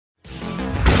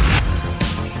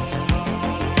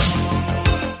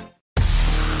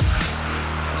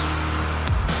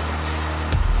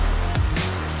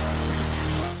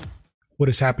What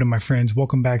is happening, my friends?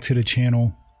 Welcome back to the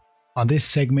channel. On this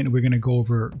segment, we're going to go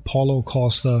over Paulo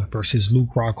Costa versus Luke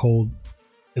Rockhold.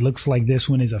 It looks like this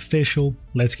one is official.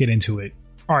 Let's get into it.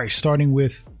 Alright, starting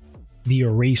with the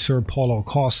eraser Paulo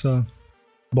Costa.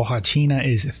 Bohatina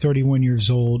is 31 years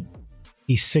old.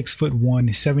 He's 6'1",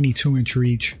 72-inch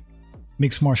reach.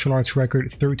 Mixed martial arts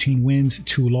record, 13 wins,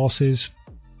 2 losses.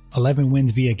 11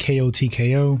 wins via KO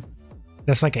TKO.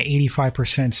 That's like an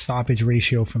 85% stoppage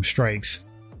ratio from strikes.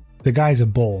 The guy's a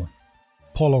bull.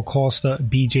 Paulo Costa,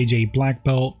 BJJ black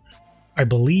belt, I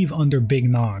believe under Big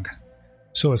Nog.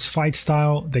 So his fight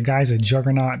style, the guy's a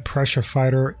juggernaut pressure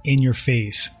fighter in your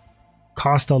face.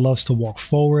 Costa loves to walk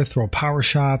forward, throw power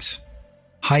shots,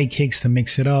 high kicks to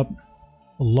mix it up,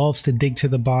 loves to dig to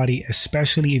the body,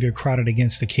 especially if you're crowded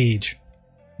against the cage.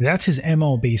 That's his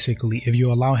MO basically, if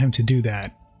you allow him to do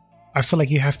that. I feel like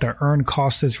you have to earn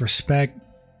Costa's respect,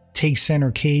 take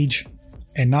center cage,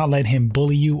 and not let him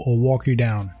bully you or walk you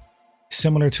down.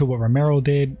 Similar to what Romero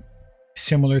did,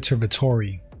 similar to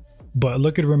Vettori. But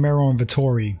look at Romero and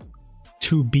Vettori,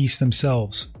 two beasts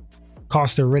themselves.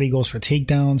 Costa already goes for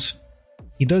takedowns.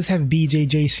 He does have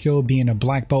BJJ skill being a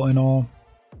black belt and all,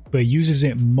 but uses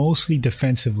it mostly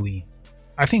defensively.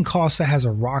 I think Costa has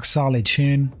a rock solid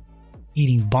chin,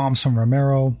 eating bombs from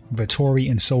Romero,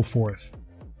 Vettori, and so forth.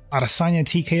 Adesanya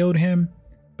TKO'd him,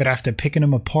 but after picking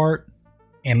him apart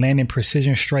and landing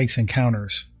precision strikes and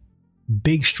counters.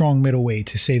 Big strong middleweight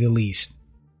to say the least.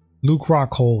 Luke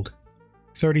Rockhold,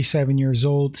 37 years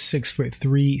old, 6'3",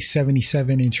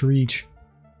 77-inch reach.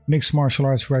 Mixed martial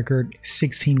arts record,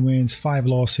 16 wins, 5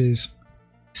 losses.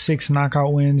 6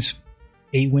 knockout wins,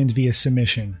 8 wins via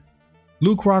submission.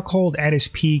 Luke Rockhold at his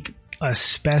peak, a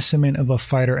specimen of a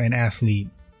fighter and athlete.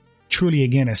 Truly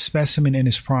again, a specimen in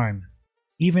his prime.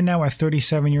 Even now at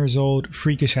 37 years old,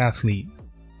 freakish athlete.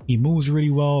 He moves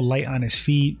really well, light on his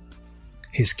feet.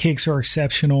 His kicks are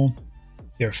exceptional.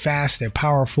 They're fast, they're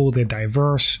powerful, they're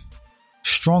diverse.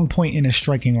 Strong point in his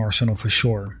striking arsenal for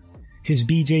sure. His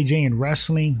BJJ and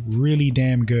wrestling, really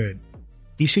damn good.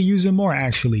 He should use it more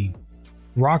actually.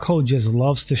 Rockhold just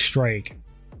loves to strike.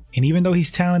 And even though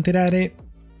he's talented at it,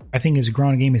 I think his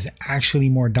ground game is actually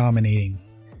more dominating.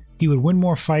 He would win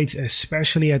more fights,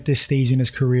 especially at this stage in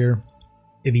his career,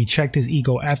 if he checked his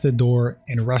ego at the door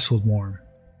and wrestled more,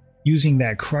 using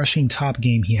that crushing top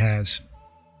game he has.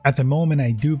 At the moment,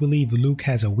 I do believe Luke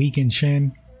has a weakened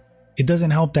chin. It doesn't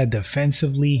help that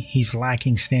defensively, he's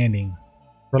lacking standing.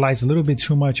 Relies a little bit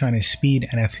too much on his speed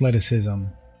and athleticism.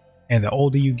 And the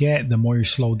older you get, the more you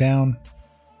slow down,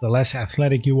 the less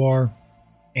athletic you are.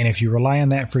 And if you rely on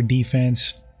that for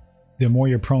defense, the more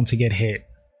you're prone to get hit.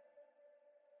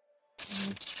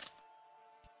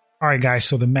 Alright guys,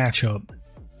 so the matchup.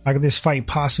 How could this fight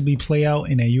possibly play out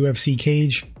in a UFC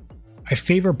cage? I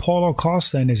favor Paulo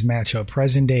Costa in this matchup,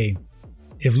 present day.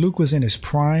 If Luke was in his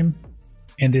prime,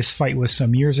 and this fight was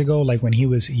some years ago, like when he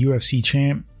was UFC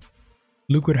champ,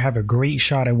 Luke would have a great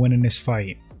shot at winning this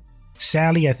fight.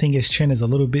 Sadly, I think his chin is a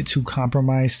little bit too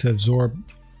compromised to absorb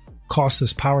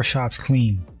Costa's power shots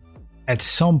clean. At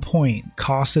some point,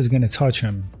 Costa's going to touch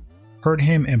him, hurt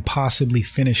him, and possibly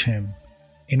finish him.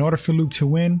 In order for Luke to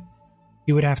win,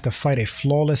 he would have to fight a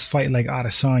flawless fight like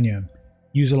Adesanya,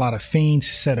 use a lot of feints,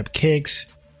 set up kicks,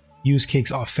 use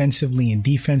kicks offensively and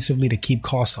defensively to keep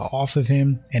Costa off of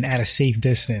him and at a safe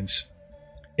distance.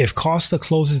 If Costa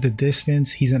closes the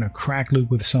distance, he's gonna crack Luke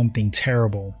with something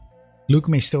terrible. Luke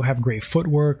may still have great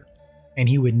footwork, and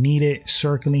he would need it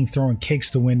circling, throwing kicks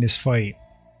to win this fight.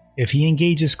 If he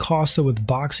engages Costa with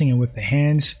boxing and with the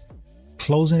hands,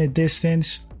 closing the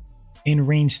distance, in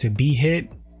range to be hit,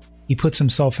 he puts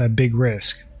himself at big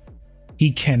risk.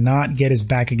 He cannot get his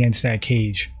back against that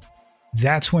cage.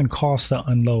 That's when Costa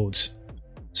unloads.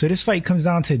 So this fight comes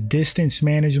down to distance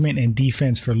management and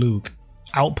defense for Luke.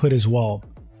 Output as well.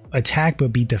 Attack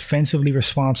but be defensively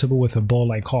responsible with a bull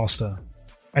like Costa.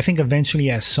 I think eventually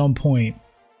at some point,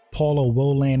 Paulo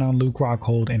will land on Luke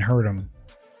Rockhold and hurt him.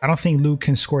 I don't think Luke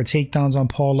can score takedowns on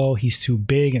Paulo. He's too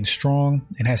big and strong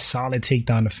and has solid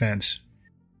takedown defense.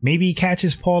 Maybe he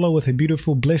catches Paulo with a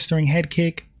beautiful blistering head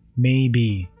kick.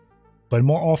 Maybe. But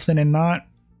more often than not,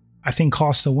 I think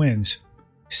Costa wins.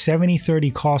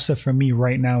 70-30 Costa for me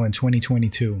right now in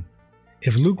 2022.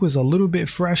 If Luke was a little bit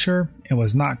fresher and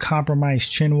was not compromised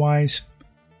chin-wise,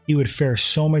 he would fare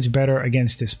so much better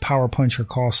against this power puncher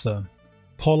Costa.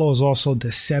 Paulo is also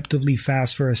deceptively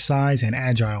fast for his size and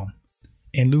agile.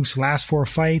 In Luke's last 4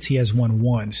 fights, he has won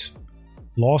once,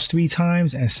 lost 3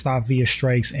 times, and stopped via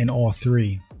strikes in all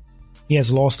 3. He has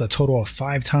lost a total of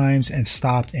 5 times and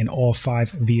stopped in all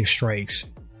 5 via strikes.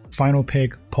 Final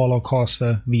pick, Paulo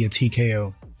Costa via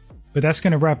TKO. But that's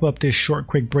going to wrap up this short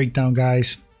quick breakdown,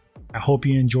 guys. I hope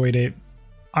you enjoyed it.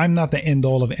 I'm not the end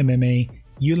all of MMA.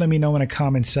 You let me know in the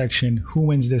comment section who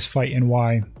wins this fight and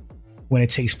why. When it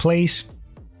takes place,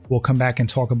 we'll come back and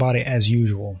talk about it as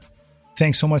usual.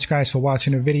 Thanks so much guys for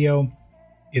watching the video.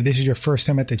 If this is your first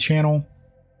time at the channel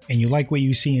and you like what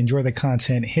you see, enjoy the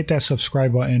content, hit that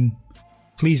subscribe button.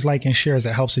 Please like and share as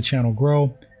it helps the channel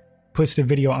grow, puts the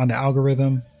video on the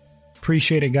algorithm.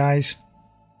 Appreciate it guys,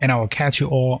 and I will catch you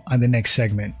all on the next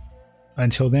segment.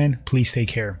 Until then, please take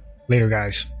care. Later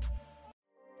guys.